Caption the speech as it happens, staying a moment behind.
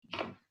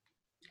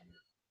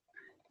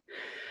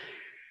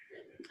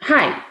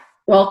Hi,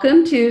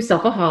 welcome to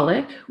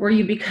Selfaholic, where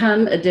you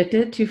become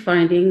addicted to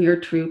finding your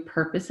true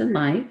purpose in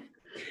life.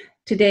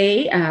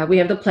 Today, we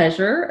have the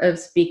pleasure of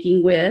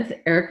speaking with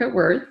Erica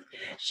Worth.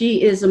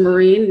 She is a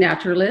marine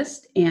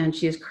naturalist and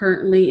she is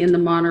currently in the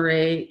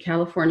Monterey,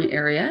 California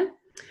area.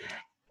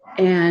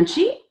 And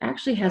she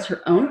actually has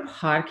her own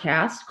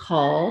podcast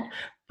called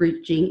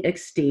Breaching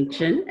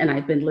Extinction. And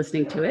I've been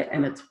listening to it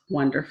and it's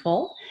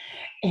wonderful.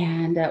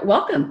 And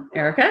welcome,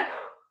 Erica.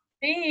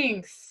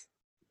 Thanks.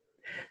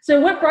 So,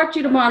 what brought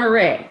you to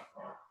Monterey?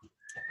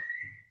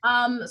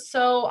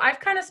 So I've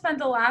kind of spent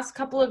the last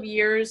couple of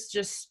years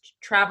just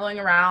traveling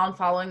around,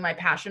 following my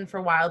passion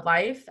for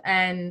wildlife.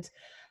 And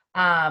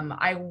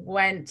I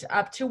went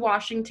up to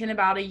Washington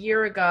about a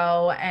year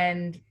ago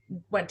and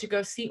went to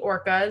go see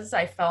orcas.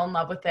 I fell in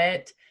love with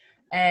it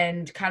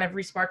and kind of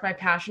resparked my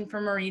passion for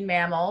marine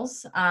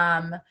mammals.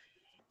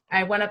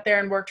 I went up there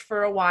and worked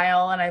for a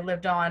while, and I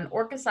lived on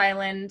Orcas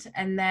Island.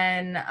 And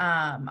then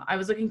I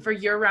was looking for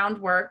year-round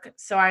work,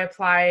 so I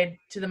applied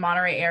to the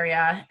Monterey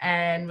area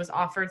and was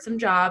offered some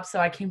jobs. So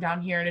I came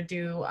down here to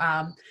do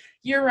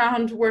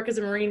year-round work as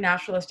a marine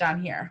naturalist down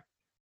here.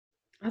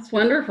 That's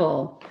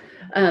wonderful.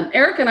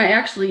 Eric and I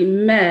actually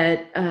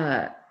met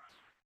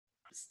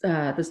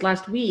this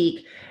last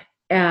week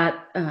at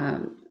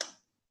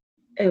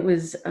it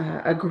was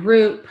a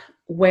group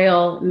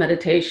whale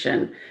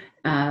meditation.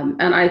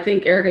 And I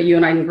think, Erica, you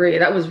and I can agree,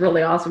 that was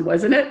really awesome,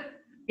 wasn't it?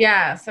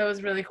 Yeah, so it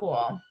was really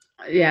cool.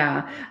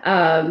 Yeah.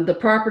 The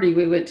property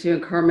we went to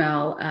in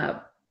Carmel,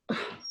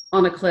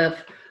 on a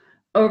cliff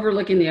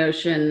overlooking the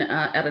ocean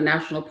at a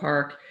national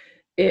park,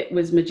 it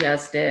was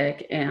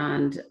majestic,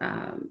 and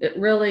it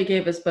really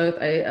gave us both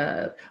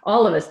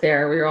all of us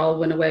there, we all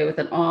went away with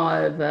an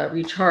awe of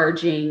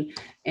recharging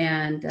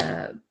and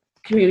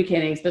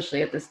communicating,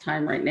 especially at this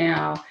time right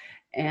now,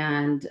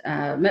 and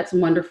met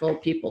some wonderful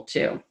people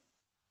too.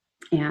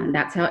 And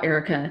that's how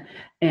Erica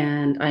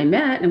and I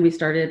met, and we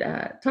started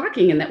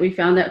talking, and that we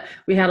found that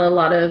we had a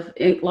lot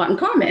in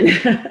common.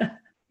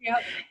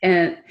 Yep.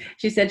 And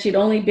she said she'd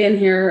only been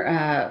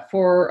here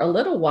for a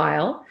little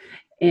while,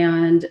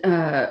 and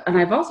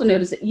I've also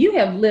noticed that you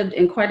have lived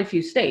in quite a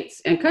few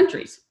states and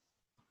countries.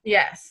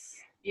 Yes.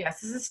 Yes,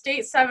 this is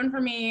state 7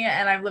 for me,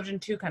 and I've lived in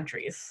 2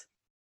 countries.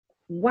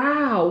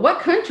 Wow,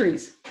 what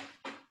countries?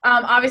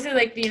 Obviously,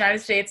 like the United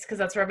States, because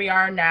that's where we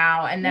are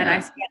now. And then I Yeah.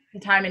 spent some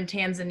time in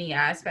Tanzania.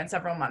 I spent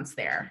several months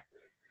there.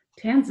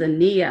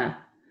 Tanzania.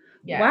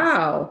 Yes.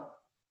 Wow.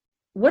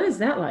 What is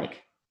that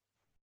like?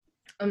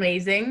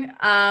 Amazing.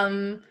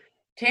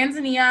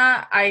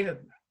 Tanzania,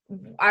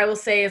 I will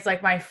say, is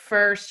like my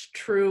first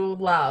true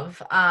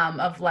love,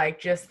 of like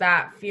just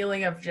that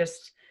feeling of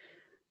just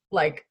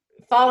like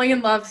falling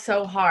in love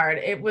so hard.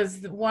 It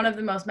was one of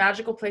the most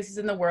magical places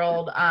in the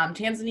world.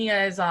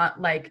 Tanzania is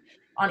on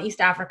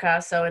East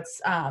Africa, so it's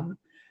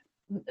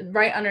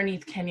right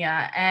underneath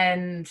Kenya,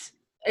 and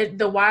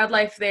the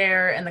wildlife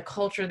there and the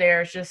culture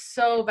there is just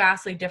so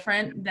vastly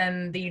different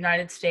than the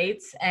United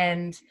States.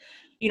 And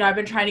I've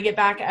been trying to get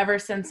back ever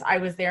since I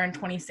was there in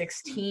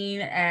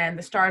 2016, and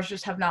the stars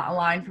just have not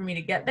aligned for me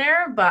to get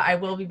there, but I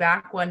will be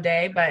back one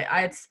day. But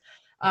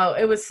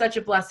it was such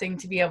a blessing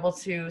to be able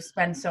to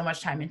spend so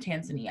much time in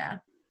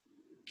Tanzania.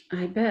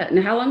 I bet.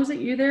 And how long was it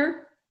you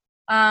there?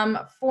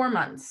 4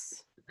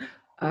 months.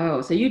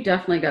 Oh, so you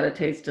definitely got a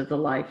taste of the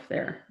life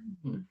there.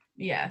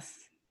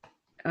 Yes.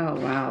 Oh,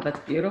 wow, that's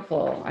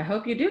beautiful. I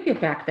hope you do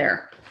get back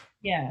there.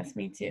 Yes,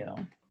 me too.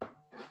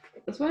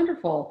 That's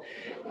wonderful.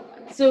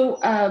 So,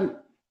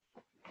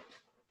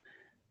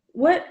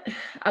 what,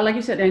 like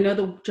you said, I know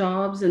the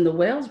jobs and the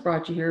whales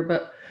brought you here,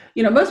 but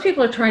most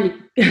people are trying to,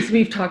 as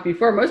we've talked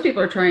before, most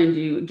people are trying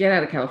to get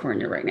out of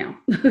California right now.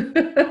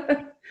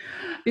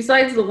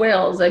 Besides the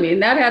whales, I mean,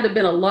 that had to have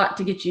been a lot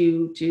to get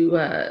you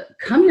to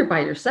come here by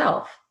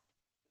yourself.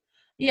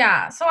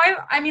 Yeah. So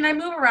I mean, I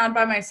move around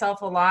by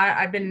myself a lot.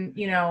 I've been,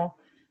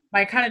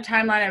 my kind of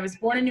timeline, I was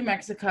born in New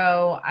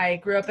Mexico. I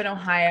grew up in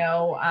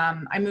Ohio.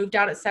 I moved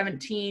out at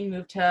 17,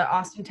 moved to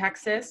Austin,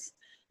 Texas.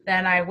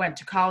 Then I went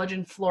to college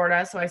in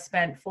Florida. So I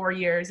spent 4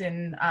 years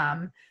in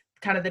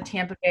kind of the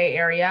Tampa Bay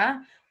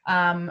area.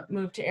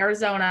 Moved to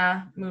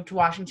Arizona, moved to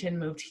Washington,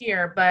 moved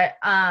here. But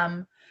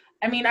I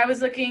mean, I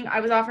was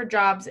offered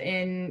jobs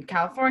in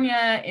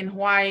California, in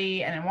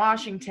Hawaii, and in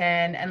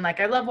Washington. And like,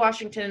 I love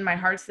Washington and my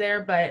heart's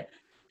there, but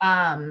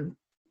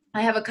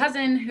I have a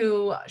cousin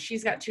who,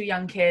 she's got 2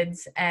 young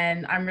kids,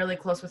 and I'm really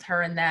close with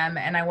her and them,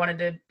 and I wanted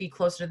to be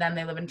closer to them.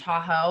 They live in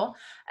Tahoe.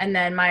 And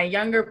then my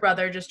younger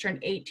brother just turned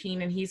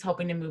 18, and he's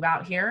hoping to move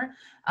out here.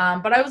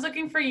 But I was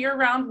looking for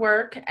year-round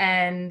work,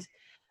 and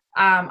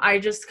I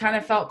just kind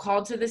of felt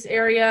called to this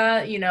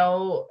area.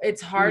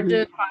 It's hard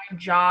to Mhm. find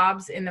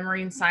jobs in the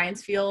marine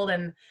science field,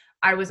 and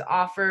I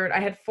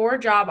had 4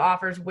 job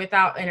offers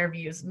without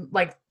interviews,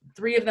 like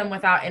 3 of them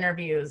without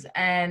interviews.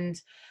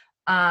 And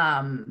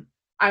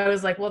I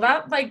was like, well,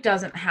 that like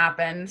doesn't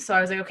happen. So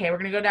I was like, okay, we're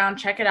gonna go down,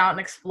 check it out, and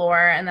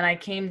explore. And then I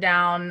came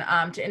down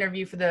to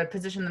interview for the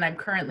position that I'm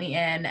currently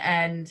in,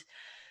 and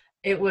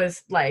it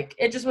was like,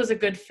 it just was a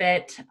good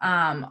fit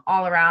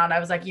all around. I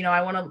was like,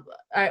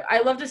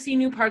 I love to see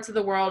new parts of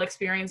the world,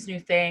 experience new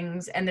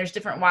things. And there's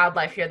different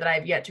wildlife here that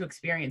I've yet to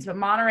experience. But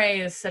Monterey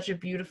is such a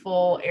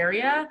beautiful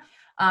area.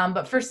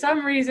 But for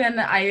some reason,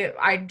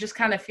 I just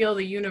kind of feel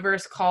the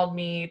universe called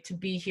me to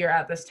be here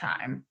at this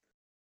time.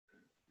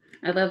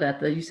 I love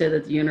that you said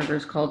that the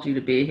universe called you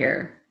to be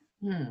here.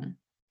 Hmm.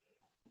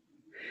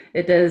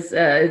 It does.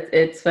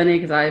 It's funny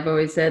because I've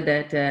always said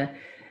that,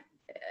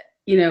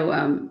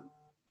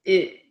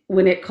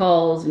 when it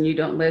calls and you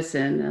don't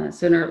listen,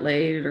 sooner or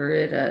later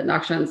it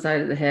knocks you on the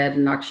side of the head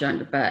and knocks you on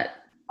your butt.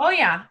 Oh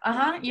yeah.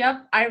 Uh-huh.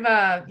 Yep.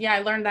 I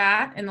learned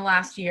that in the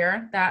last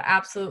year, that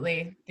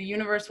absolutely the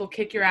universe will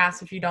kick your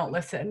ass if you don't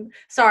listen.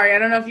 Sorry, I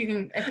don't know if we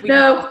can.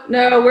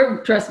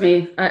 No, trust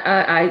me.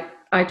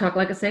 I talk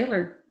like a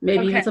sailor, maybe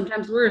Okay. even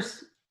sometimes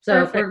worse.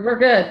 So Perfect. we're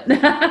good.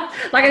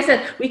 Like I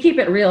said, we keep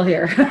it real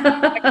here.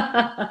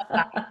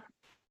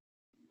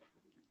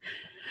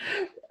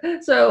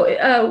 So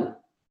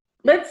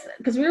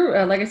because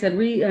like I said,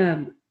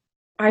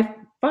 I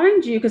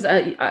find you because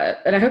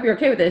and I hope you're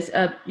okay with this.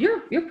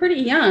 You're pretty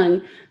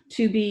young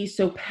to be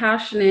so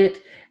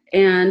passionate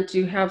and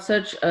to have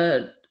such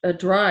a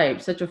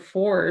drive, such a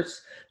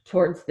force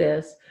towards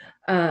this.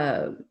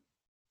 Uh,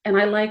 and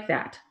I like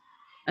that.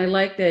 I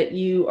like that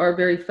you are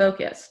very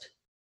focused.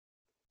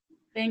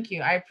 Thank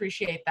you. I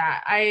appreciate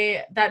that.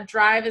 That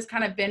drive has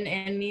kind of been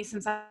in me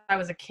since I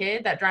was a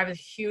kid. That drive is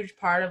a huge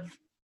part of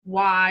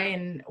why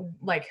and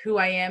like who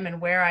I am and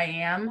where I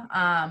am.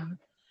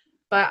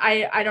 But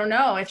I don't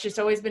know. It's just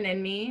always been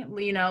in me.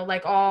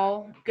 Like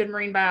all good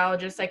marine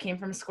biologists, I came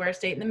from a square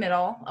state in the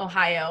middle,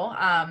 Ohio.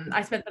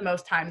 I spent the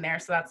most time there,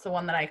 so that's the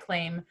one that I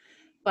claim.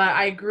 But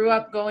I grew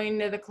up going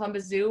to the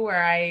Columbus Zoo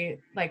where I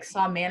like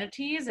saw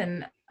manatees,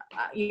 and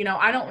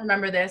I don't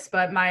remember this,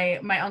 but my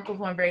uncle,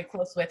 who I'm very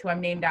close with, who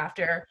I'm named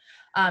after,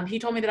 he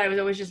told me that I was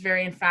always just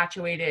very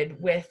infatuated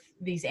with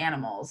these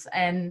animals,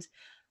 and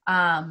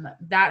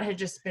that had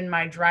just been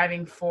my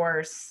driving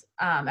force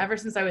ever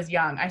since I was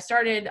young.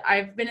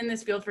 I've been in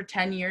this field for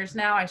 10 years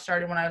now. I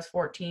started when I was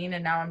 14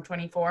 and now I'm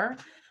 24.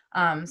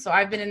 So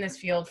I've been in this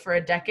field for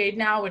a decade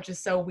now, which is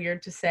so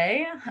weird to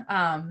say.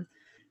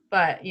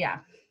 But yeah.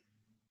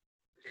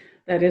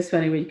 That is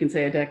funny when you can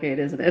say a decade,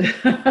 isn't it?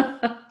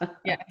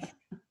 Yes.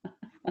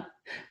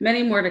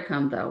 Many more to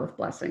come, though, with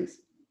blessings.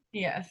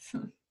 Yes.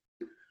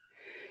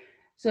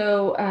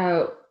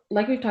 So,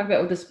 like we've talked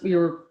about with this,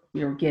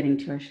 you're getting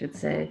to, I should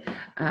say,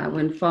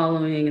 when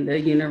following the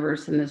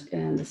universe and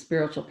the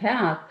spiritual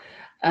path,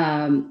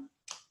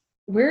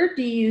 where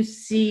do you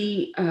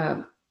see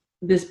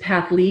this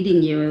path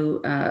leading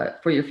you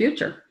for your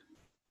future?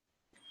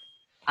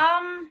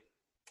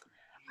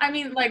 I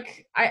mean,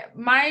 like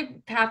my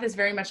path is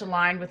very much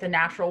aligned with the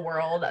natural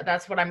world.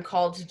 That's what I'm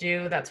called to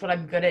do. That's what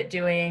I'm good at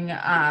doing.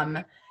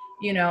 And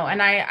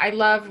I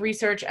love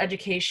research,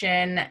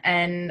 education,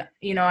 and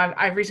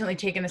I've recently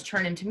taken this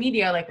turn into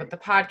media, like with the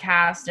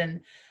podcast,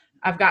 and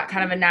I've got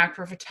kind of a knack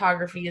for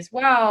photography as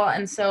well.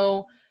 And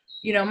so,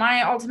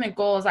 my ultimate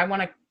goal is I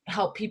want to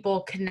help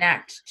people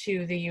connect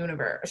to the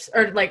universe,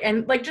 or like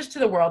just to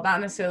the world,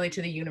 not necessarily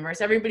to the universe.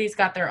 Everybody's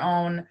got their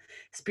own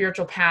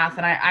spiritual path,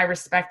 and I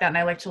respect that, and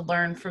I like to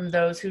learn from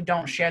those who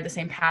don't share the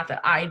same path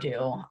that I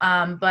do.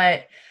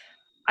 But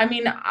I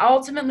mean,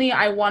 ultimately,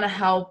 I want to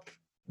help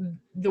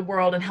the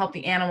world and help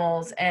the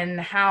animals and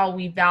how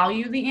we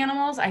value the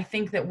animals. I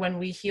think that when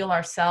we heal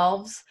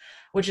ourselves,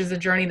 which is a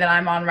journey that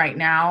I'm on right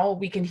now,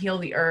 we can heal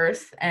the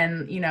earth.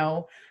 And,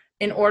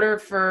 in order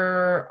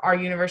for our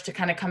universe to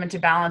kind of come into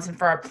balance and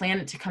for our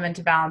planet to come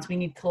into balance, we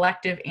need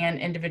collective and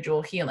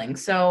individual healing.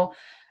 So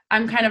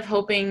I'm kind of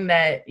hoping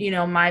that,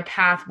 my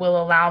path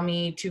will allow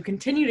me to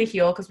continue to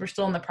heal, because we're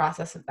still in the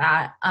process of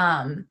that.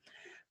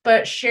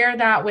 But share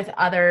that with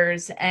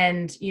others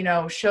and,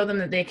 show them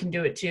that they can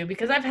do it too,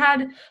 because I've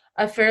had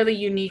a fairly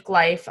unique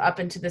life up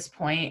until this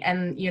point.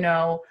 And,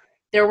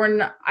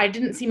 I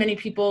didn't see many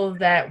people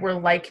that were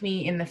like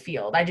me in the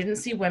field. I didn't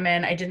see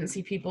women. I didn't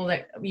see people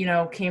that,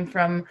 came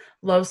from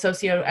low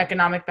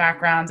socioeconomic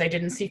backgrounds. I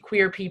didn't see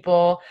queer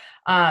people.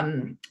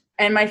 And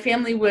my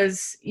family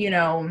was,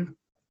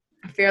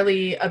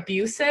 fairly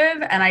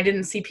abusive, and I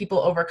didn't see people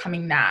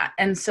overcoming that.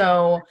 And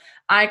so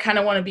I kind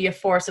of want to be a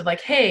force of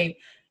like, hey,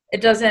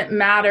 it doesn't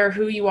matter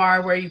who you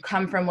are, where you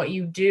come from, what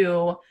you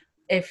do.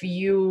 If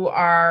you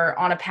are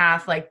on a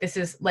path, like this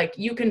is like,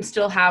 you can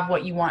still have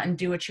what you want and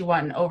do what you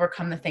want and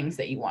overcome the things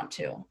that you want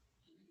to.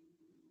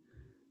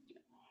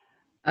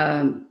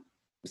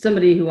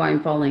 Somebody who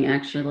I'm following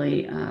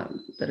actually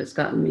that has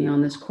gotten me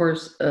on this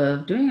course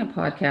of doing a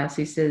podcast,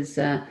 he says,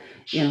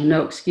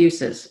 no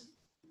excuses.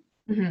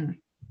 Mm-hmm.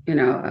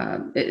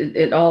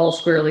 It all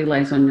squarely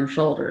lies on your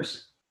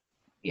shoulders.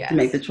 Yes. To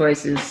make the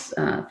choices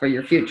for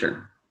your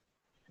future.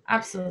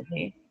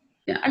 Absolutely.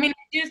 Yeah. I mean,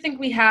 I do think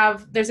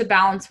there's a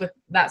balance with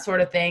that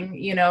sort of thing.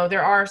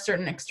 There are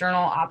certain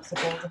external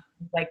obstacles and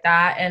things like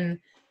that. And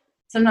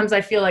sometimes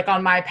I feel like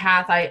on my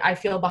path, I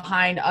feel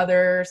behind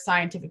other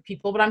scientific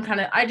people, but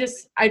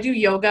I do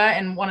yoga.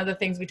 And one of the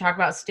things we talk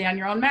about is stay on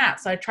your own mat.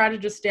 So I try to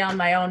just stay on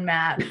my own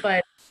mat,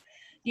 but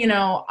you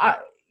know,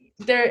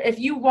 there, if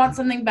you want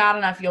something bad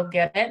enough, you'll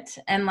get it.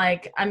 And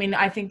like, I mean,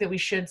 I think that we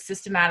should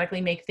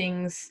systematically make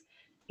things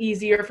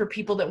easier for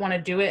people that want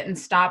to do it and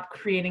stop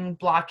creating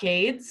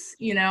blockades,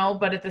 you know,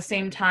 but at the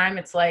same time,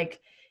 it's like,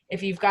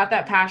 if you've got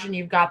that passion,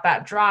 you've got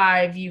that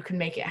drive, you can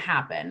make it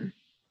happen.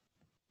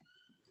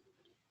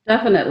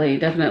 Definitely,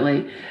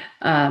 definitely.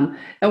 And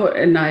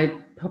I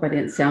hope I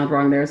didn't sound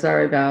wrong there.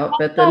 Sorry about,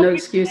 but the Oh, no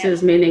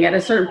excuses meaning at a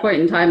certain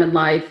point in time in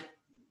life,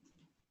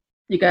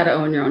 you got to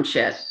own your own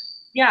shit.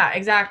 yeah,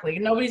 exactly.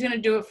 Nobody's going to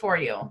do it for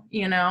you,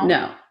 you know?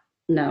 No,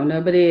 no,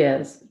 nobody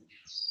is.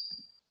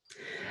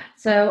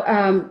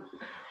 So,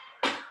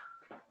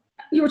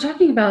 you were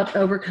talking about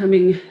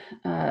overcoming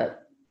uh,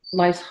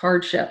 life's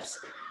hardships,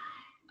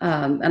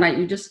 and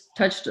you just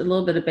touched a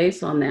little bit of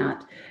base on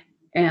that.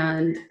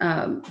 And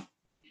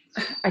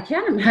I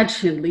can't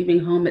imagine leaving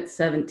home at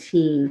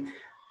 17.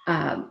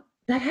 That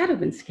had to have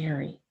been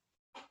scary.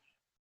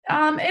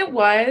 It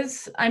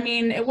was. I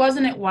mean, it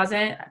wasn't.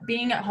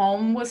 Being at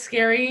home was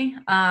scary.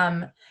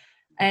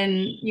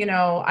 And you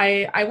know,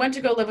 I went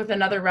to go live with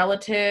another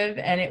relative,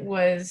 and it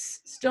was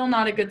still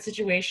not a good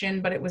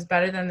situation, but it was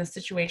better than the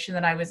situation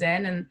that I was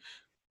in. And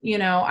you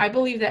know, I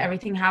believe that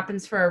everything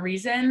happens for a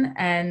reason.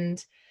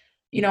 And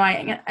you know,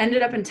 I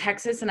ended up in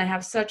Texas, and I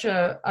have such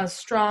a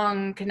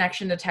strong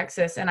connection to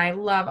Texas, and I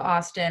love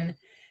Austin.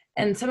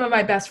 And some of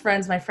my best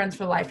friends, my friends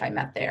for life, I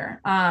met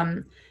there.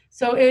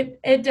 So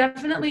it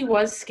definitely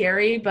was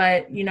scary,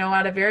 but you know,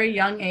 at a very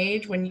young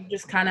age, when you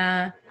just kind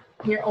of,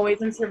 you're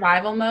always in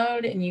survival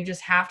mode and you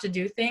just have to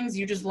do things,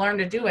 you just learn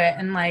to do it.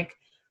 And like,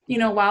 you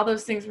know, while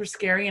those things were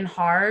scary and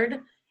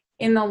hard,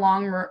 in the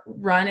long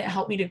run, it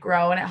helped me to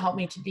grow, and it helped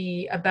me to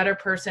be a better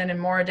person and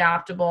more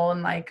adaptable,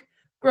 and like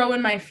grow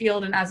in my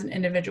field and as an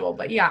individual.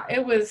 But yeah,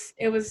 it was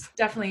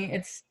definitely,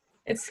 it's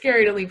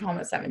scary to leave home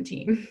at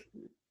 17.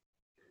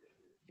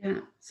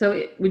 Yeah.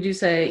 So, would you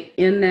say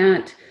in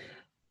that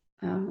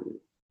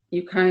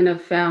you kind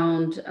of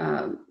found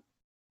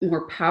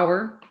more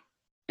power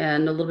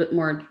and a little bit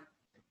more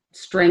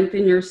strength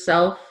in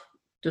yourself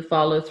to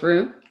follow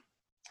through?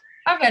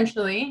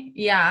 Eventually,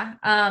 yeah.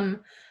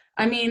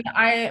 I mean,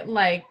 I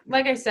like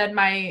I said,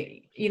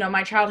 my, you know,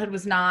 my childhood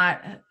was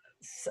not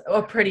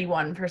a pretty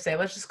one per se.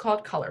 Let's just call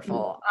it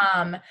colorful.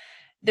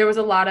 There was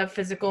a lot of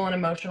physical and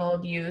emotional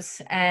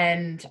abuse,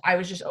 and I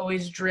was just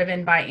always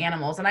driven by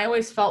animals, and I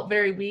always felt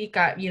very weak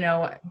at, you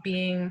know,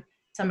 being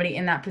somebody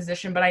in that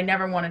position, but I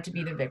never wanted to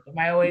be the victim.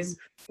 I always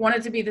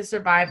wanted to be the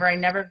survivor. I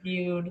never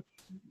viewed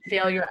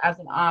failure as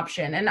an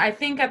option. And I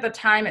think at the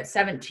time at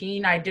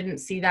 17, I didn't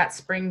see that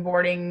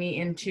springboarding me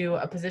into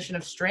a position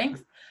of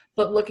strength.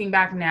 But looking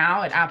back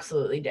now, it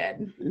absolutely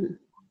did.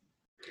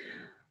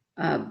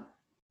 Uh,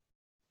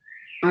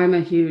 I'm a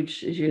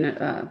huge, as you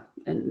know,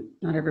 and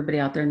not everybody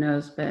out there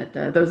knows, but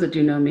those that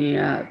do know me,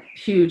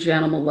 huge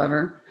animal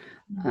lover.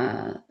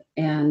 Uh,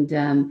 and,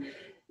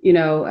 you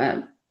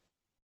know,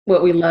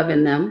 what we love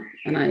in them.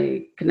 And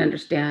I can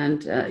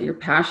understand your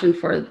passion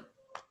for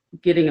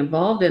getting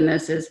involved in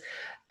this is,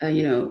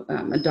 you know,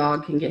 a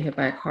dog can get hit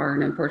by a car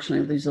and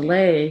unfortunately lose a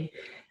leg.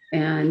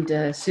 And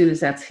as soon as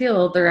that's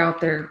healed, they're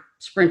out there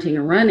sprinting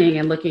and running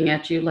and looking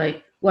at you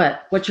like,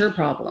 what's your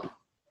problem?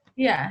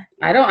 Yeah.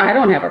 I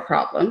don't have a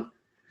problem.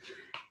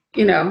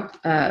 You know,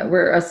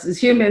 where us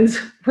as humans,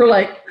 we're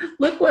like,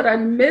 look what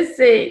I'm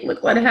missing.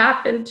 Look what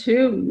happened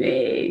to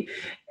me.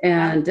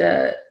 And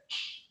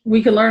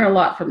we can learn a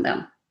lot from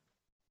them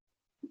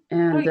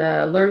and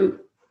learn.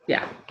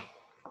 Yeah.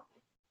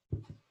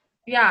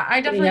 Yeah,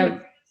 I definitely Yeah. would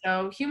say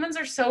so. Humans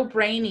are so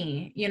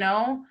brainy, you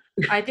know?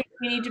 I think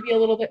we need to be a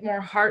little bit more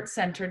heart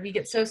centered. We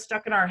get so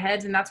stuck in our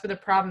heads, and that's where the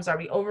problems are.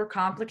 We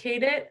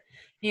overcomplicate it,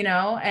 you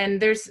know?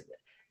 And there's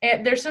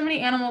so many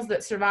animals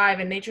that survive,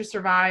 and nature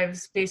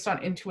survives based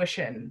on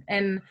intuition.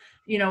 And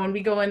you know, when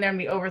we go in there and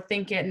we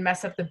overthink it and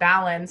mess up the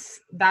balance,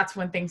 that's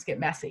when things get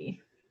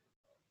messy.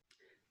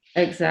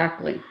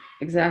 Exactly.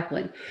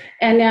 Exactly.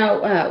 And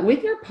now,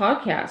 with your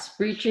podcast,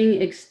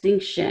 Breaching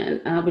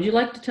Extinction, would you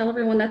like to tell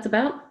everyone that's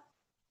about?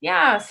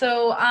 Yeah,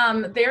 so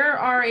there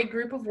are a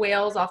group of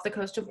whales off the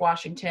coast of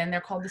Washington.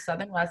 They're called the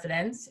Southern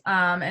Residents,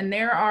 and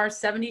there are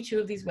 72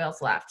 of these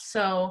whales left.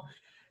 So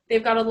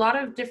they've got a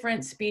lot of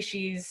different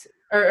species,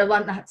 or a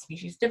lot, not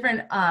species,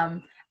 different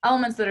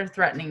elements that are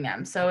threatening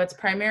them. So it's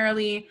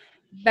primarily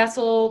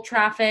vessel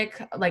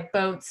traffic, like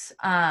boats,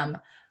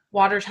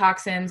 water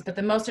toxins, but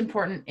the most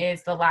important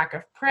is the lack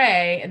of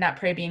prey, and that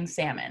prey being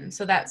salmon.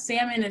 So that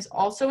salmon is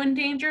also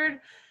endangered.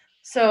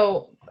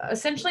 So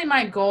essentially,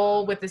 my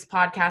goal with this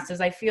podcast is,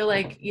 I feel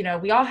like, you know,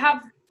 we all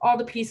have all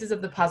the pieces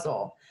of the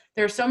puzzle.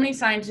 There are so many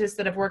scientists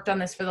that have worked on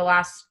this for the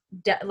last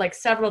like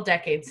several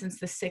decades, since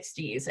the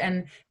 60s,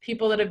 and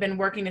people that have been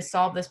working to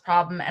solve this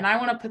problem. And I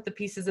want to put the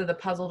pieces of the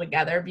puzzle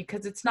together,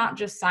 because it's not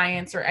just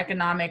science or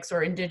economics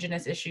or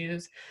indigenous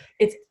issues.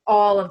 It's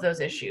all of those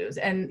issues,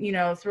 and, you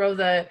know, throw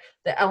the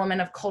element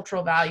of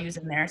cultural values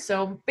in there.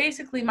 So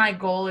basically, my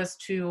goal is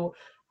to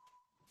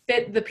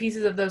fit the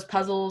pieces of those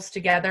puzzles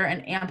together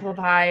and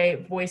amplify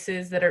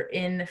voices that are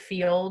in the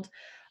field,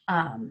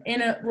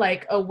 in a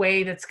like a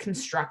way that's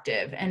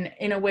constructive and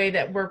in a way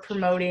that we're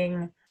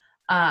promoting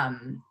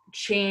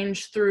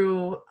change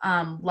through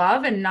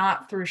love and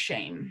not through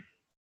shame.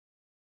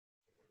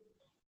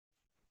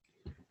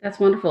 That's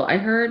wonderful. I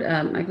heard,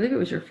 I believe it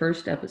was your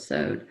first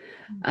episode,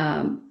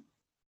 a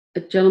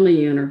gentleman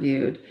you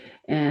interviewed,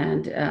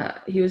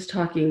 and he was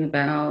talking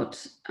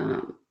about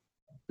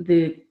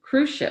the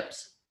cruise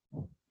ships.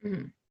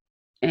 Mm-hmm.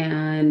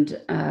 And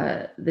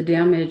the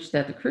damage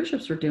that the cruise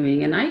ships were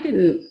doing. And I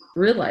didn't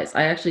realize,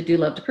 I actually do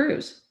love to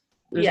cruise.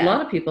 There's a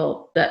lot of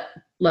people that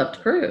love to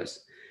cruise.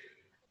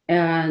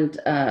 And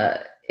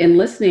in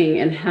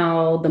listening and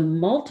how the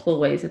multiple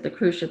ways that the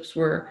cruise ships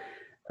were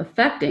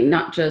affecting,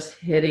 not just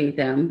hitting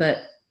them, but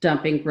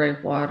dumping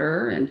gray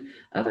water and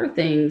other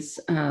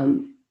things,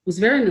 was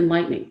very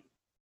enlightening,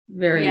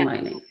 very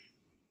enlightening.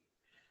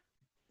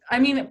 I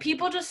mean,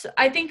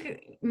 I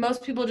think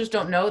most people just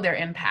don't know their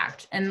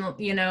impact. And,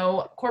 you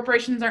know,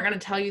 corporations aren't going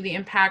to tell you the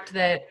impact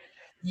that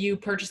you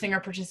purchasing or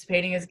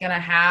participating is going to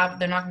have.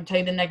 They're not going to tell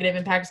you the negative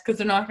impacts because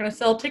they're not going to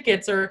sell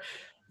tickets or,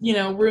 you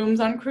know, rooms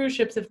on cruise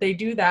ships if they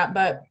do that.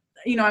 But,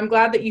 you know, I'm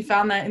glad that you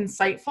found that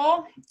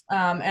insightful.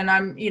 And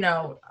I'm, you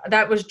know,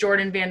 that was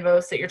Jordan Van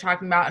Voos that you're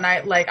talking about. And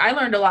I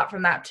learned a lot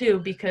from that too,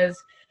 because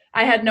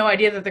I had no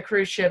idea that the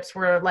cruise ships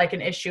were like an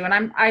issue.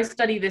 And I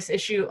study this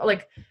issue,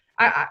 like,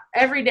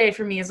 every day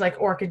for me is like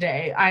Orca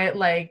Day. I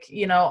like,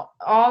 you know,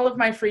 all of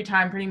my free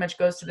time pretty much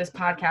goes to this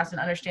podcast and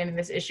understanding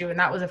this issue. And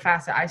that was a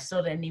facet I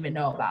still didn't even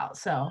know about.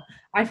 So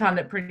I found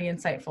it pretty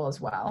insightful as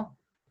well.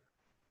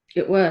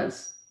 It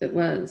was.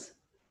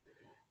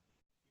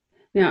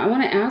 Now I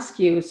want to ask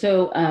you,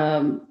 so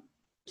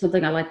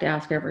something I like to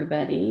ask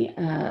everybody.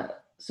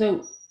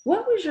 So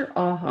what was your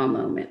aha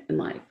moment in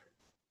life?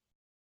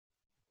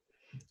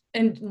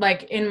 And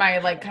like in my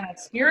like kind of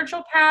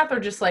spiritual path or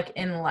just like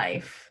in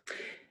life?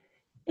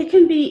 It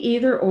can be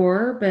either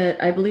or,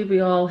 but I believe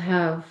we all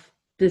have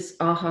this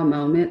aha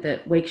moment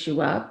that wakes you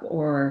up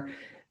or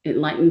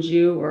enlightens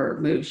you or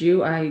moves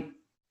you. I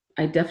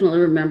definitely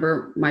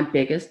remember my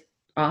biggest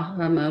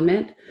aha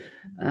moment,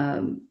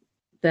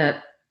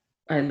 that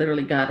I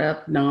literally got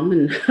up numb.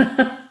 And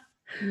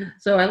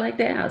so I like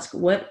to ask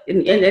what,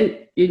 and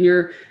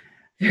you're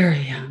very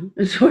young,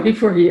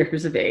 24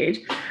 years of age.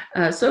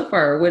 So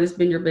far, what has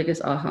been your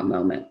biggest aha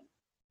moment?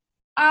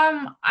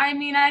 I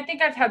mean, I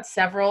think I've had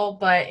several,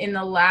 but in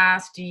the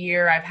last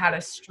year, I've had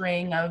a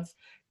string of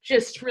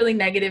just really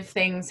negative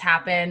things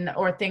happen,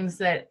 or things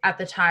that at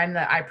the time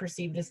that I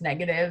perceived as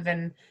negative.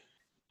 And,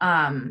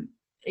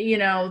 you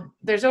know,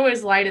 there's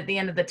always light at the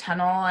end of the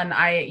tunnel. And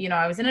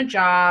I was in a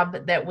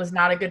job that was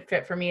not a good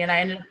fit for me, and I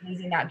ended up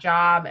losing that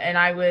job, and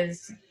I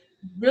was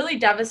really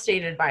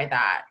devastated by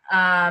that.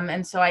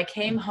 And so I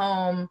came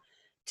home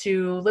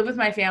to live with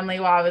my family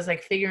while I was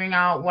like figuring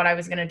out what I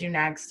was going to do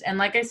next. And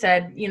like I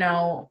said, you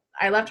know,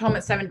 I left home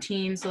at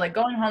 17. So like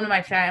going home to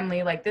my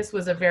family, like this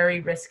was a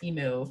very risky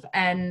move.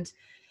 And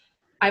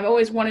I've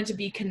always wanted to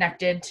be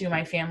connected to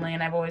my family,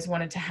 and I've always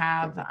wanted to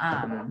have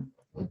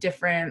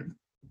different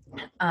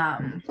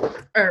let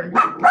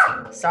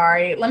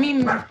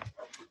me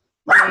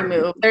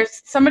move.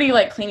 There's somebody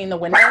like cleaning the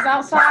windows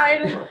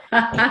outside.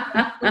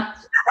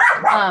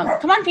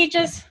 Come on,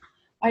 Peaches.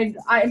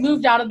 I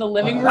moved out of the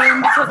living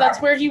room because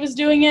that's where he was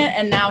doing it,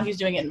 and now he's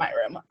doing it in my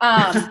room.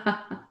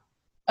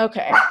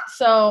 Okay,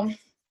 so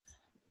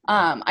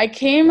I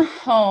came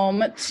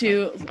home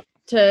to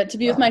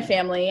be with my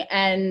family,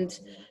 and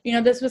you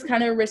know, this was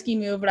kind of a risky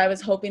move, but I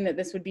was hoping that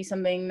this would be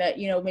something that,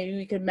 you know, maybe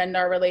we could mend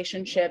our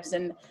relationships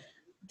and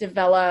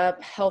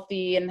develop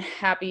healthy and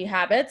happy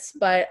habits.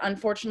 But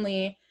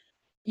unfortunately,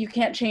 you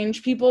can't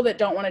change people that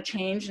don't want to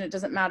change, and it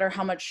doesn't matter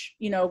how much,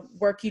 you know,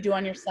 work you do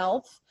on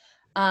yourself.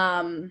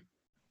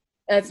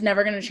 It's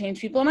never going to change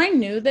people. And I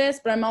knew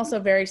this, but I'm also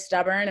very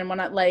stubborn. And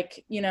when I,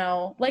 like, you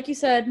know, like you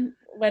said,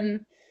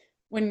 when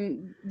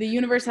the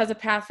universe has a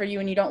path for you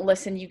and you don't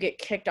listen, you get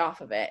kicked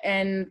off of it.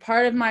 And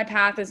part of my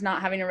path is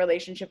not having a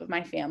relationship with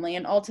my family.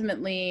 And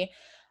ultimately,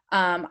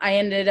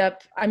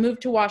 I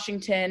moved to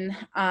Washington.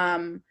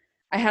 I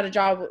had a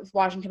job with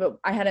Washington, but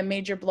I had a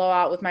major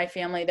blowout with my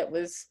family that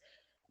was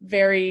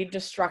very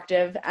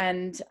destructive.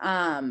 And,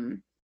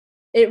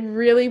 it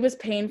really was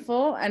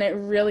painful and it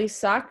really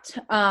sucked.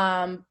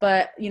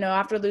 But, you know,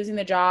 after losing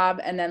the job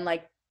and then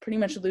like pretty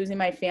much losing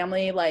my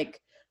family,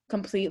 like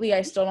completely,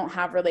 I still don't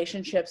have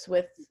relationships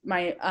with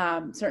my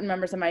certain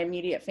members of my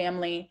immediate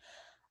family.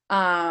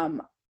 I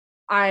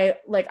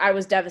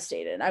was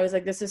devastated. I was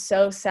like, this is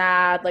so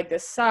sad. Like,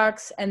 this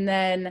sucks. And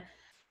then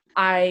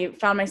I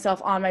found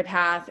myself on my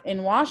path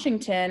in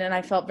Washington, and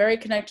I felt very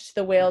connected to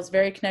the whales,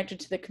 very connected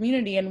to the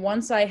community. And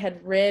once I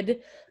had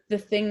rid the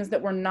things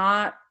that were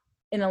not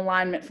in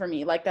alignment for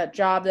me, like that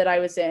job that I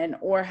was in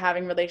or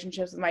having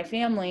relationships with my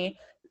family,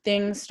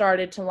 things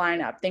started to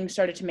line up. Things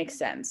started to make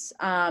sense.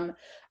 I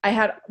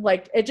had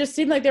like, it just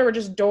seemed like there were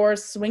just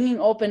doors swinging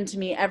open to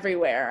me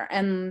everywhere.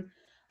 And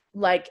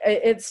like,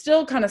 it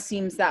still kind of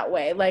seems that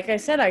way. Like I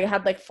said, I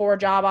had like 4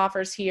 job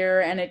offers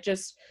here, and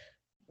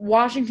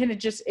Washington,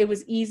 it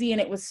was easy and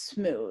it was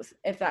smooth,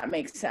 if that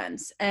makes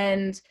sense.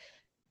 And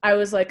I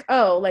was like,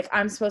 oh, like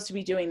I'm supposed to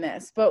be doing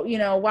this. But, you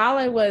know, while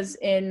I was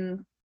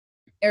in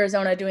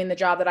Arizona doing the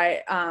job that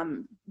I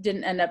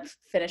didn't end up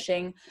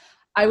finishing,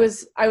 I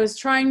was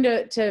trying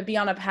to be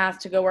on a path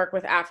to go work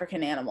with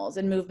African animals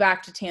and move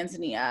back to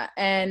Tanzania.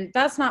 And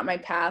that's not my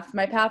path.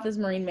 My path is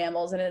marine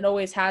mammals, and it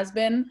always has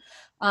been.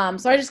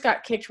 So I just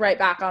got kicked right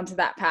back onto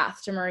that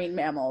path to marine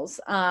mammals.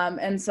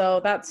 And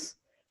so that's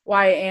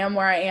why I am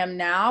where I am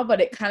now.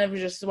 But it kind of was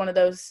just one of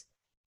those,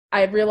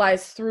 I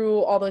realized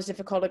through all those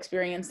difficult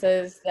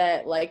experiences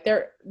that like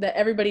that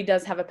everybody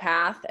does have a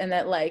path, and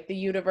that like the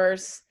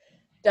universe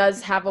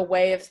does have a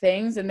way of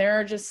things, and there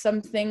are just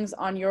some things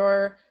on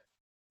your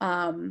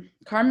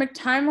karmic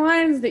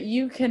timelines that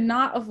you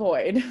cannot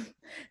avoid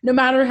no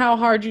matter how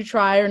hard you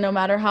try, or no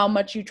matter how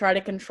much you try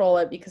to control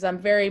it. Because I'm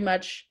very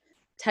much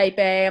type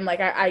A. I'm like,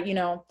 I you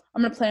know,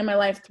 I'm going to plan my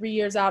life 3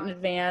 years out in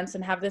advance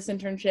and have this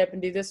internship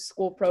and do this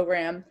school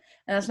program.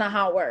 And that's not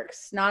how it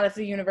works. Not if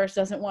the universe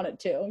doesn't want it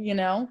to, you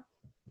know?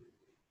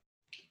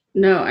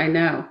 No, I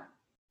know.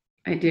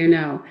 I do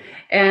know.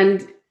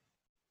 And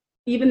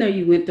even though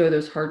you went through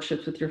those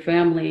hardships with your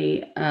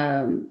family,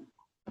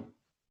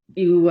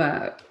 you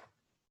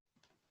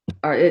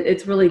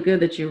it's really good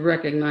that you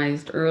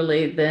recognized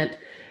early that,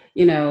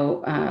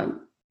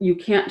 you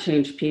can't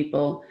change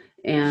people,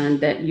 and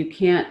that you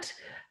can't,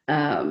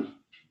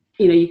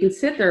 you can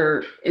sit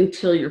there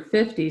until you're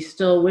 50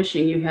 still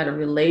wishing you had a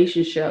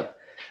relationship,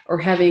 or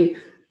having,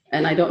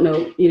 and I don't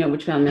know,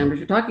 which family members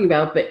you're talking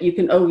about, but you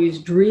can always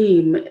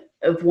dream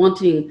of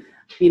wanting,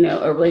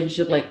 a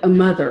relationship like a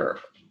mother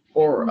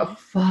or a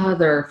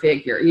father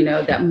figure,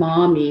 that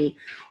mommy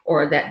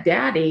or that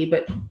daddy.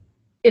 But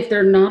if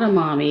they're not a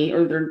mommy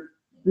or they're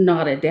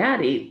not a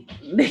daddy,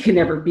 they can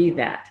never be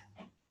that.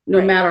 No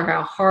Right. matter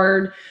how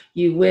hard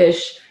you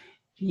wish,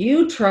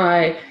 you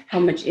try, how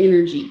much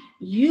energy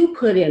you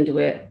put into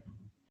it,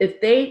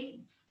 if they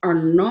are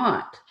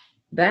not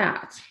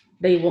that,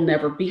 they will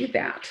never be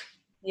that.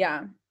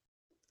 Yeah.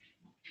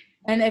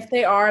 And if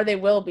they are, they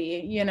will be,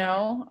 you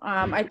know?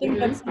 I think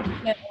that's Mhm.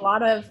 something that a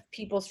lot of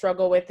people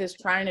struggle with, is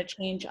trying to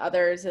change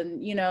others.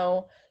 And, you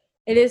know,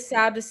 it is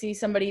sad to see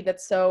somebody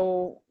that's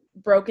so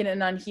broken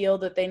and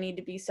unhealed that they need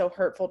to be so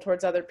hurtful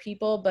towards other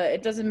people. But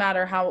it doesn't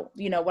matter how,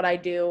 what I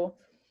do,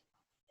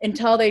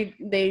 until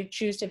they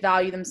choose to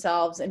value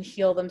themselves and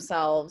heal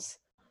themselves.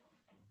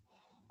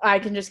 I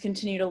can just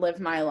continue to live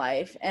my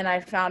life. And I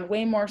found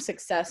way more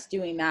success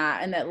doing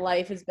that. And that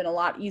life has been a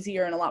lot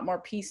easier and a lot more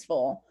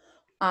peaceful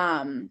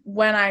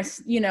when I,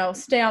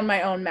 stay on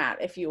my own mat,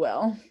 if you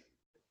will.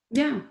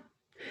 Yeah.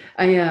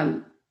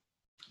 I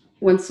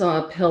once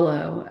saw a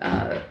pillow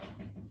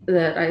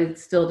that I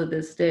still to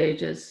this day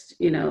just,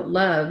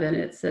 love. And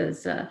it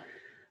says,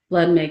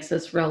 blood makes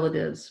us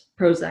relatives,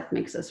 Prozac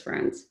makes us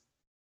friends.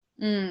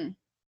 Mm.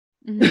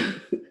 Hmm.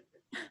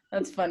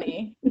 That's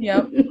funny.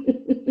 Yep.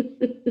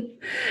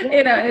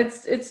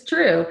 It's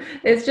true.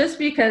 It's just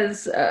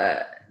because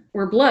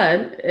we're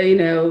blood,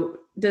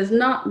 does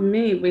not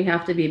mean we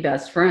have to be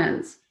best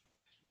friends.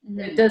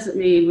 It Hmm. doesn't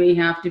mean we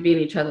have to be in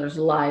each other's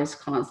lives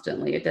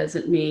constantly. It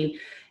doesn't mean,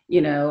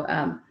 you know,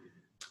 um,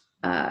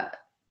 uh,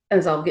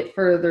 as I'll get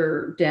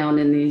further down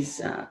in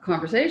these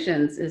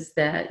conversations, is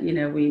that,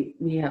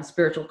 we have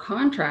spiritual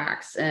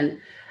contracts, and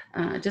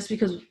just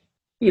because,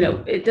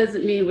 it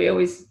doesn't mean we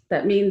always.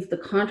 That means the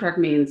contract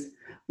means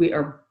we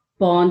are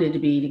bonded to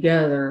be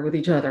together with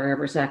each other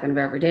every second of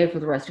every day for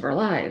the rest of our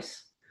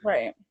lives.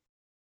 Right.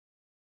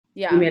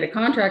 We Yeah. made a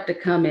contract to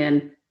come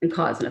in and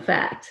cause and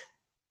effect.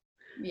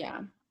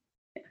 Yeah.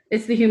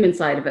 It's the human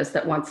side of us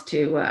that wants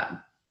to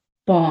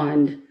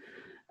bond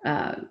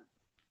uh,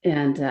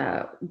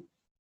 and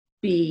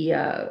be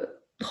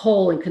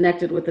whole and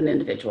connected with an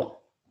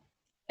individual.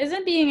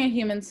 Isn't being a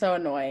human so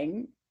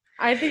annoying?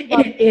 I think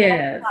about It this all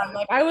is. the time.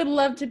 Like, I would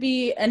love to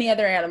be any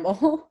other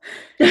animal.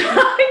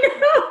 I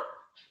know.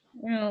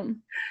 Yeah.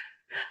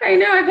 I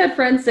know. I've had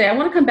friends say, "I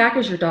want to come back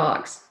as your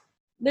dogs."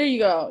 There you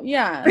go.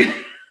 Yeah.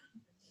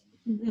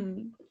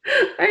 Mhm.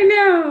 I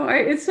know.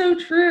 It's so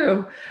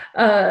true.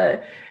 Uh,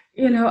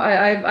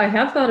 I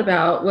have thought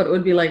about what it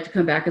would be like to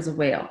come back as a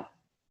whale.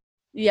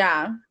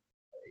 Yeah.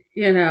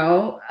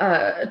 To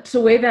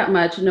weigh that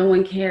much, no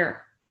one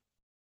care.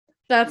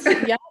 That's,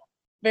 yeah,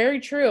 very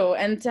true.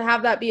 And to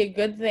have that be a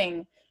good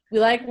thing. We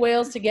like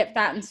whales to get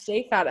fat and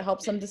stay fat. It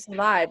helps them to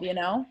survive, you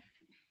know?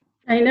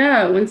 I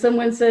know. When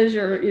someone says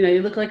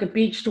you look like a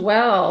beached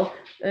whale,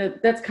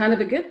 that's kind of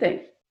a good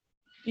thing.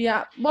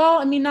 Yeah. Well,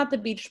 I mean, not the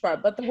beach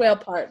part, but the whale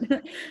part.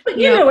 But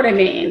You you know? know what I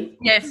mean.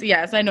 Yes,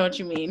 yes, I know what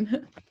you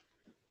mean.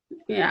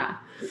 Yeah.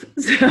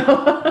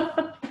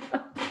 So,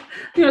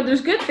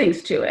 there's good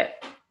things to it.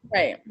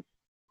 Right.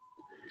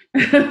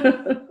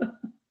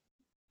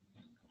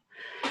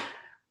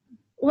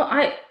 Well,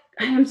 I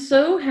am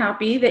so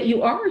happy that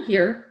you are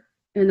here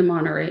in the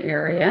Monterey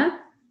area,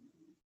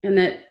 and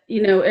that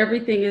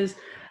everything is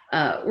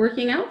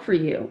working out for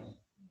you.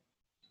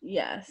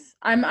 Yes.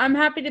 I'm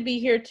happy to be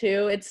here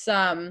too. It's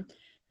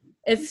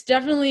It's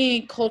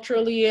definitely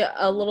culturally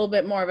a little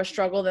bit more of a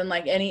struggle than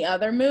like any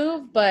other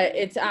move, but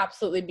it's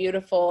absolutely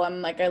beautiful.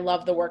 And like, I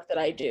love the work that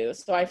I do.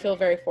 So I feel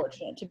very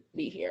fortunate to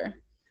be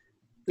here.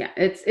 Yeah,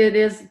 it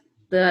is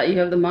you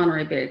have the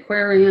Monterey Bay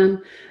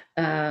Aquarium.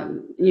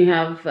 You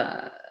have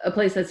a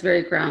place that's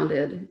very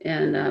grounded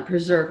in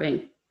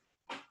preserving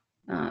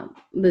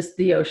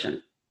the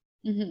ocean.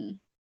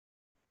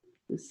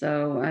 Mm-hmm.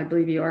 So I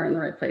believe you are in the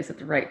right place at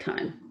the right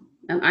time.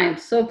 And I am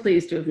so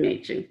pleased to have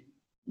met you.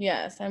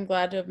 Yes, I'm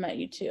glad to have met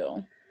you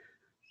too.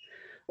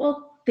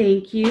 Well,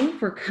 thank you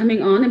for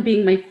coming on and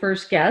being my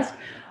first guest.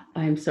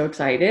 I'm so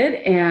excited.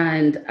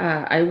 And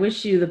I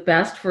wish you the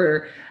best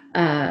for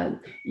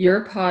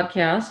your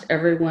podcast,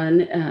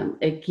 everyone,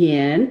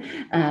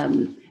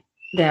 again,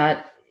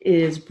 that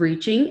is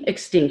Breaching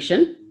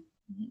Extinction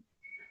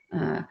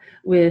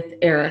with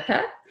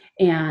Erica.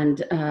 And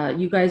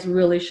you guys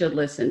really should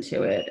listen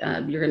to it.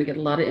 You're going to get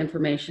a lot of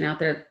information out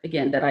there,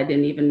 again, that I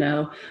didn't even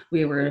know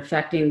we were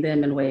affecting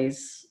them in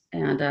ways.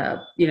 And,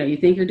 you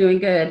think you're doing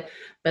good,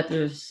 but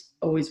there's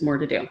always more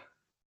to do.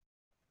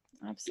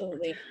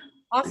 Absolutely.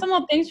 Awesome.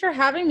 Well, thanks for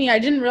having me. I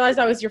didn't realize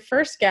I was your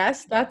first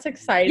guest. That's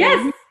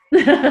exciting.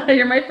 Yes,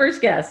 you're my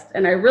first guest.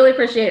 And I really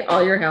appreciate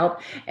all your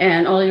help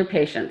and all your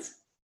patience.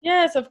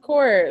 Yes, of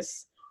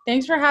course.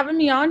 Thanks for having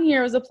me on here.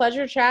 It was a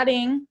pleasure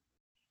chatting.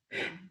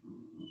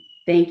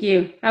 Thank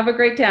you. Have a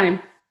great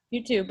time.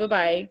 You too.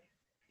 Bye-bye.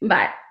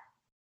 Bye.